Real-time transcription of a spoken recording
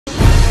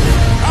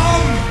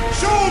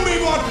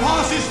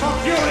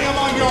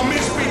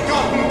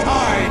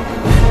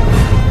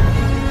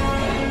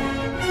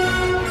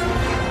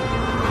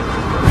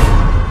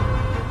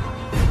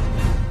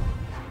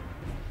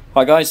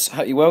Hi guys,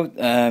 hope you're well.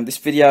 This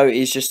video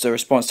is just a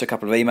response to a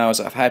couple of emails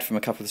that I've had from a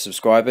couple of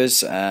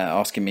subscribers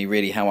asking me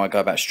really how I go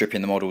about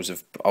stripping the models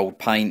of old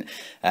paint.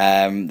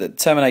 The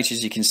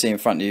Terminators you can see in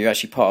front of you are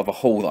actually part of a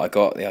haul that I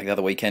got the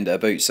other weekend at a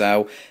boot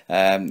sale.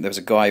 There was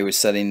a guy who was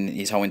selling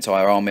his whole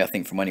entire army, I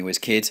think from when he was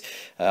a kid.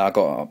 I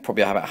got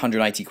probably about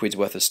 180 quid's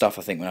worth of stuff,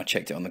 I think, when I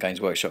checked it on the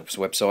Games Workshop's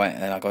website,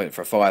 and I got it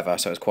for a fiver,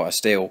 so it was quite a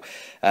steal.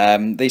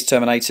 These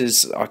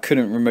Terminators, I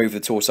couldn't remove the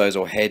torsos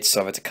or heads,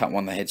 so I had to cut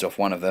one of the heads off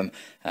one of them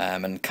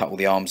and cut all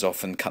the arms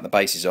off and cut the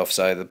bases off.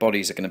 So the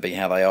bodies are going to be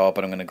how they are,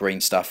 but I'm going to green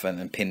stuff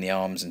and pin the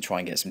arms and try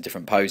and get some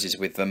different poses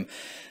with them.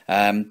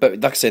 But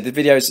like I said, the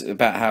video is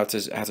about how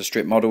to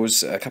strip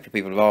models. A couple of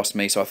people have asked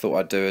me, so I thought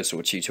I'd do a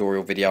sort of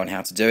tutorial video on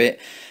how to do it.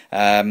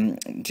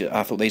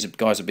 I thought these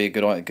guys would be a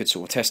good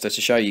sort of tester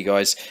to show you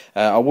guys.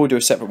 I will do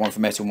a separate one for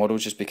metal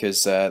models just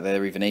because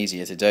they're even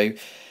easier to do.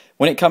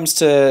 When it comes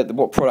to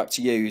what product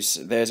to use,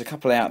 there's a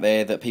couple out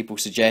there that people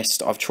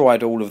suggest. I've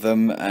tried all of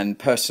them, and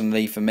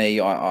personally for me,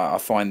 I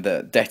find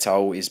that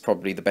Dettol is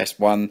probably the best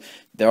one.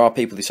 There are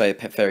people who say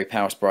Fairy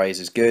Power Spray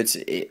is as good.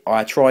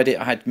 I tried it,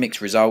 I had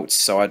mixed results,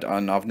 so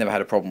I've never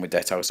had a problem with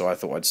Dettol, so I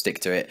thought I'd stick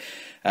to it.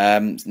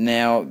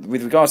 Now,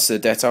 with regards to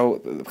the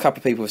Dettol, a couple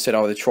of people have said,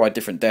 oh, they've tried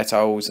different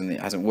Dettols and it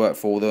hasn't worked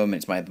for them,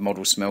 it's made the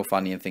models smell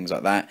funny and things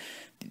like that.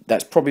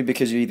 That's probably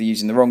because you're either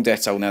using the wrong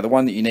Dettol. Now, the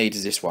one that you need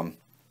is this one.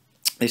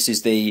 This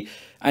is the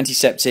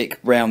antiseptic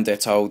round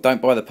Dettol.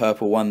 Don't buy the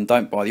purple one,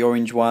 don't buy the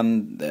orange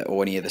one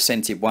or any of the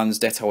scented ones.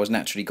 Dettol has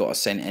naturally got a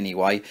scent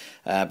anyway,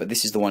 but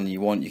this is the one you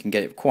want. You can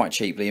get it quite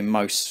cheaply in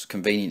most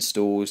convenience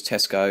stores,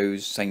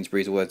 Tesco's,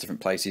 Sainsbury's, all those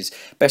different places.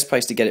 Best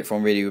place to get it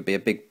from really would be a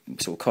big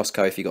sort of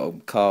Costco if you got a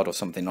card or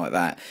something like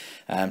that.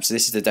 So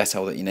this is the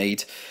Dettol that you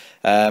need.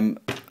 A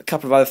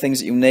couple of other things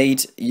that you'll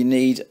need. You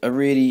need a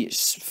really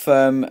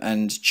firm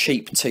and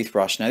cheap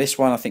toothbrush. Now this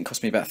one I think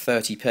cost me about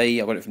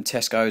 30p. I got it from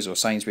Tesco's or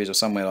Sainsbury's or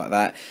somewhere like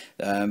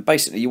that.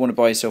 Basically you want to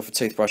buy yourself a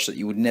toothbrush that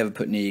you would never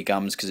put near your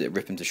gums because it'd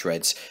rip them to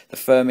shreds. The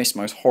firmest,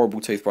 most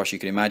horrible toothbrush you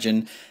can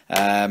imagine.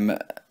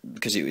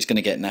 Because it was going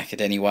to get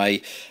knackered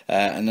anyway.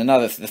 And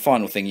the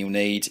final thing you'll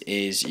need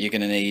is you're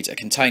going to need a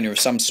container of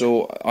some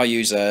sort. I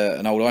use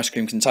an old ice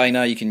cream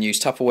container. You can use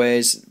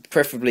Tupperwares.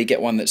 Preferably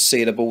get one that's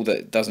sealable,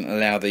 that doesn't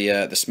allow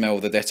the smell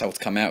of the Dettol to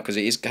come out, because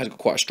has got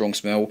quite a strong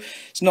smell.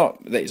 It's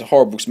not that it's a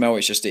horrible smell,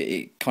 it's just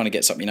it kind of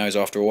gets up your nose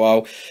after a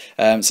while.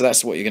 So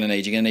that's what you're going to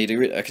need. You're going to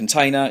need a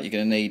container. You're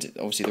going to need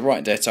obviously the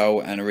right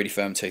Dettol and a really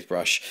firm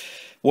toothbrush.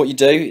 What you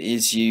do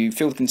is you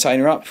fill the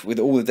container up with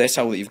all the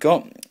Dettol that you've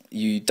got.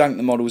 You dunk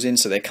the models in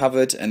so they're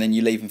covered, and then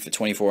you leave them for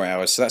 24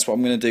 hours. So that's what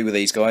I'm going to do with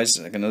these guys.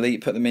 I'm going to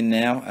put them in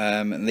now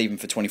and leave them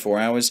for 24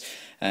 hours,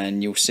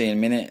 and you'll see in a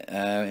minute,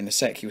 in a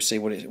sec, you'll see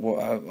what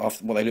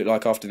they look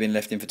like after being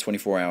left in for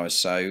 24 hours.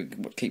 So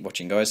keep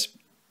watching, guys.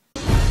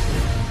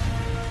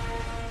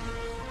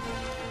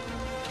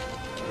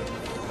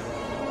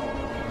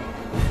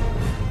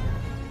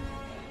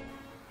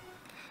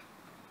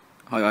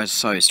 Hi guys,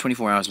 so it's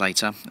 24 hours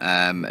later.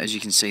 As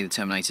you can see, the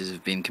Terminators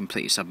have been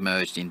completely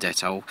submerged in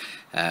Dettol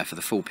for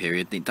the full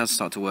period. It does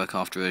start to work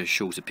after a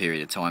shorter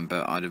period of time,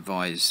 but I'd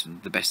advise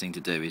the best thing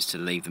to do is to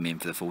leave them in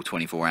for the full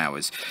 24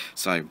 hours.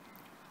 So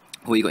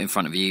what you got in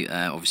front of you,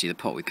 obviously the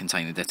pot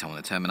containing the Dettol and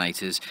the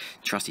Terminators,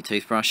 trusty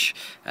toothbrush,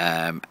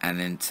 and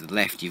then to the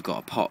left you've got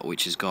a pot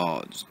which has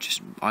got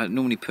I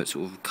normally put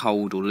sort of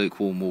cold or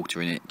lukewarm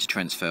water in it to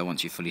transfer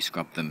once you've fully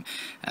scrubbed them.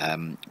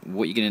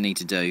 What you're going to need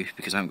to do,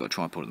 because I haven't got a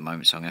tripod at the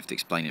moment, so I'm going to have to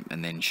explain it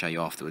and then show you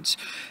afterwards.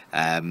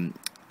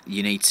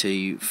 You need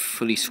to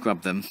fully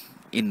scrub them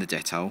in the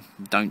Dettol.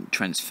 Don't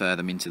transfer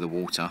them into the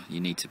water. You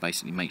need to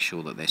basically make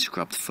sure that they're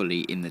scrubbed fully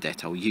in the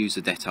Dettol. Use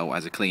the Dettol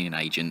as a cleaning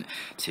agent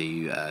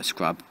to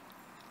scrub.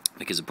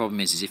 Because the problem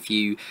is if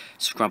you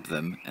scrub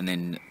them and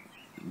then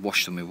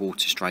wash them with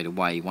water straight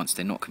away, once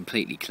they're not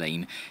completely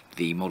clean,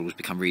 the models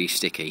become really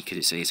sticky,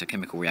 because it's a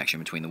chemical reaction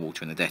between the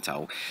water and the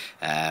Dettol,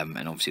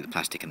 and obviously the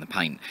plastic and the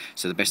paint.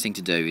 So the best thing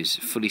to do is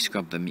fully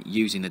scrub them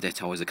using the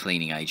Dettol as a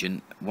cleaning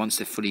agent. Once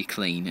they're fully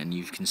clean and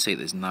you can see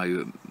there's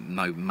no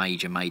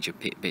major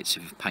bits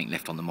of paint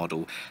left on the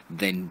model,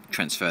 then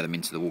transfer them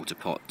into the water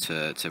pot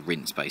to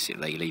rinse.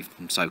 Basically leave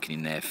them soaking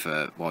in there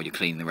for while you're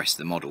cleaning the rest of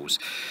the models,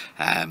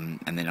 and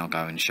then I'll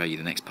go and show you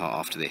the next part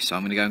after this. So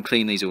I'm going to go and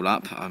clean these all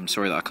up. I'm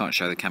sorry that I can't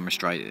show the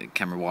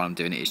camera while I'm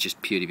doing it. It's just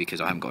purely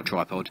because I haven't got a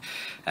tripod.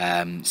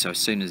 So as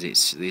soon as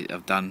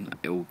I've done,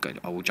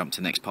 I will jump to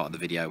the next part of the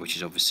video, which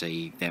is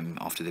obviously them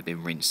after they've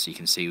been rinsed, so you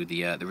can see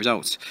the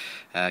results.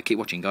 Keep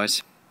watching,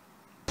 guys.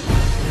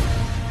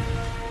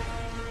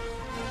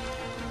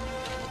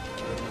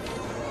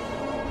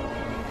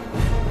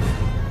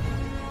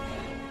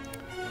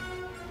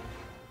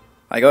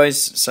 Hi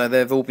guys, so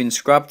they've all been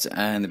scrubbed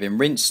and they've been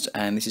rinsed,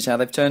 and this is how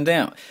they've turned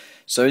out.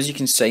 So as you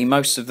can see,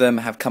 most of them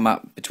have come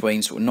up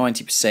between sort of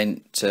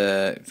 90%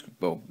 to,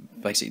 well,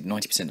 basically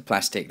 90% of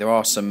plastic. There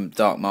are some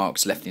dark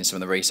marks left in some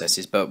of the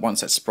recesses, but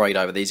once that's sprayed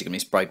over, these are going to be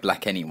sprayed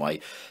black anyway,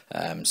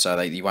 so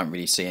you won't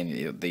really see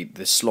any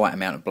the slight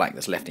amount of black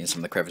that's left in some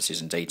of the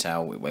crevices and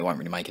detail. It won't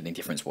really make any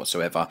difference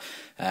whatsoever,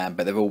 but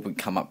they've all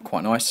come up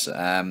quite nice.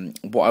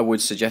 What I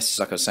would suggest is,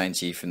 like I was saying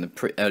to you from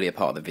the earlier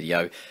part of the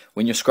video,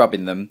 when you're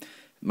scrubbing them,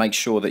 make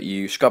sure that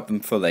you scrub them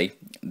fully,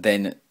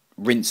 then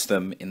rinse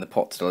them in the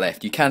pot to the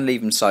left. You can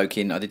leave them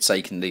soaking. I did say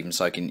you can leave them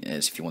soaking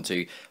as if you want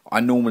to. I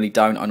normally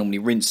don't. I normally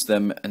rinse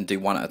them and do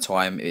one at a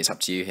time. It's up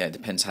to you here. It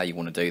depends how you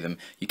want to do them.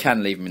 You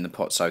can leave them in the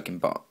pot soaking,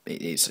 but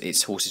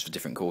it's horses for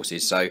different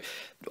courses. So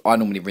I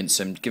normally rinse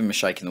them, give them a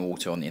shake in the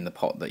water in the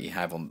pot that you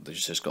have on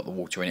that's just got the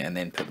water in it, and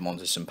then put them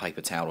onto some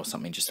paper towel or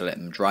something just to let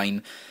them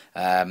drain.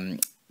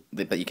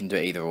 But you can do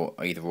it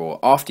either or.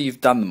 After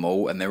you've done them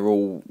all and they're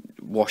all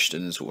washed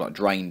and sort of like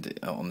drained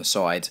on the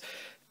side,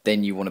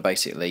 then you want to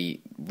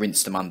basically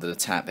rinse them under the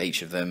tap,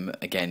 each of them.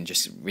 Again,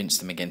 just rinse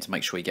them again to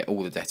make sure you get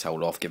all the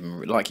Dettol off. Give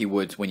them, like you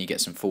would when you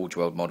get some Forge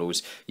World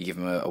models, you give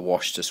them a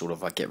wash to sort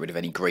of like get rid of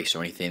any grease or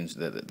anything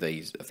of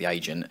the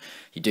agent.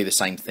 You do the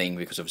same thing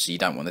because obviously you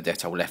don't want the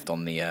Dettol left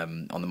on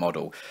the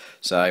model.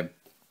 So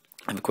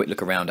have a quick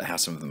look around at how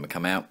some of them have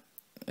come out.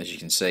 As you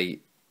can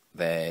see,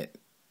 they've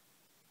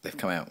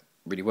come out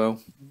really well.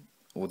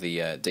 All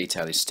the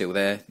detail is still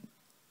there,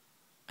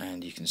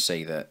 and you can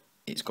see that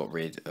it's got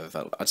rid of,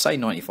 I'd say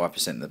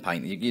 95% of the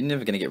paint. You're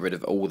never going to get rid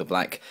of all the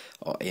black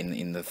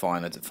in the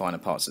finer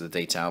parts of the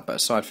detail, but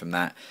aside from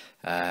that,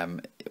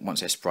 once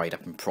they're sprayed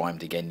up and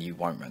primed again, you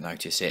won't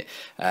notice it.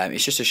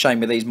 It's just a shame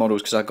with these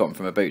models, because I got them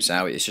from a boot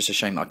sale. It's just a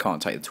shame that I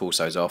can't take the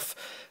torsos off,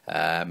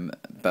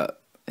 but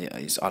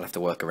I'll have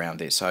to work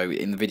around it. So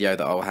in the video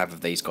that I'll have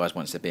of these guys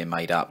once they're being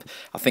made up,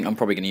 I think I'm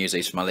probably going to use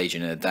these for my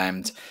Legion of the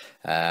Damned.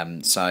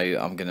 So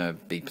I'm going to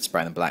be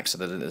spraying them black, so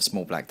the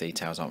small black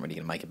details aren't really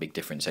going to make a big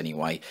difference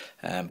anyway.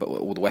 But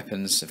all the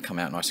weapons have come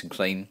out nice and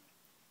clean.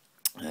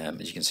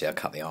 As you can see, I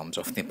cut the arms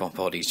off the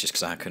bodies just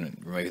because I couldn't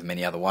remove them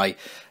any other way.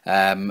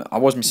 I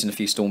was missing a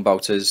few Storm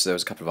Bolters. There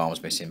was a couple of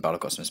arms missing, but I've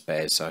got some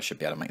spares, so I should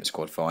be able to make the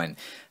squad fine.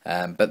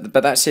 But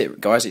that's it,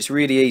 guys. It's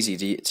really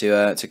easy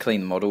to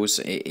clean the models.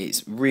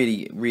 It's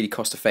really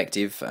cost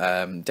effective.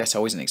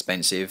 Dettol isn't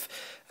expensive,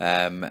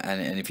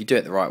 and if you do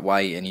it the right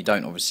way and you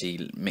don't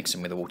obviously mix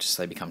them with the water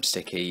so they become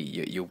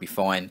sticky, you'll be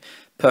fine.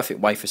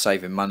 Perfect way for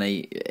saving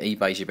money.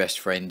 eBay's your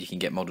best friend. You can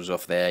get models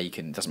off there.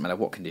 Doesn't matter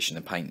what condition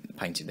the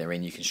painted they're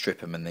in. You can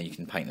strip them and then you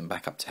can paint them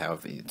back up to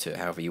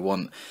however you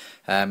want.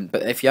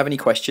 But if you have any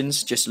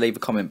questions, just leave a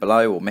comment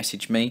below or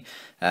message me.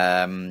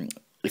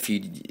 If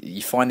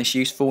you find this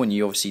useful and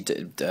you obviously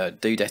do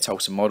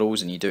Dettol some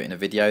models and you do it in a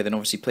video, then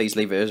obviously please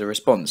leave it as a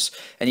response.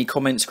 Any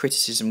comments,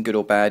 criticism, good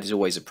or bad, is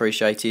always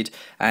appreciated.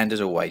 And as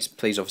always,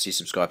 please obviously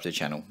subscribe to the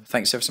channel.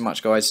 Thanks ever so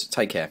much, guys.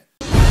 Take care.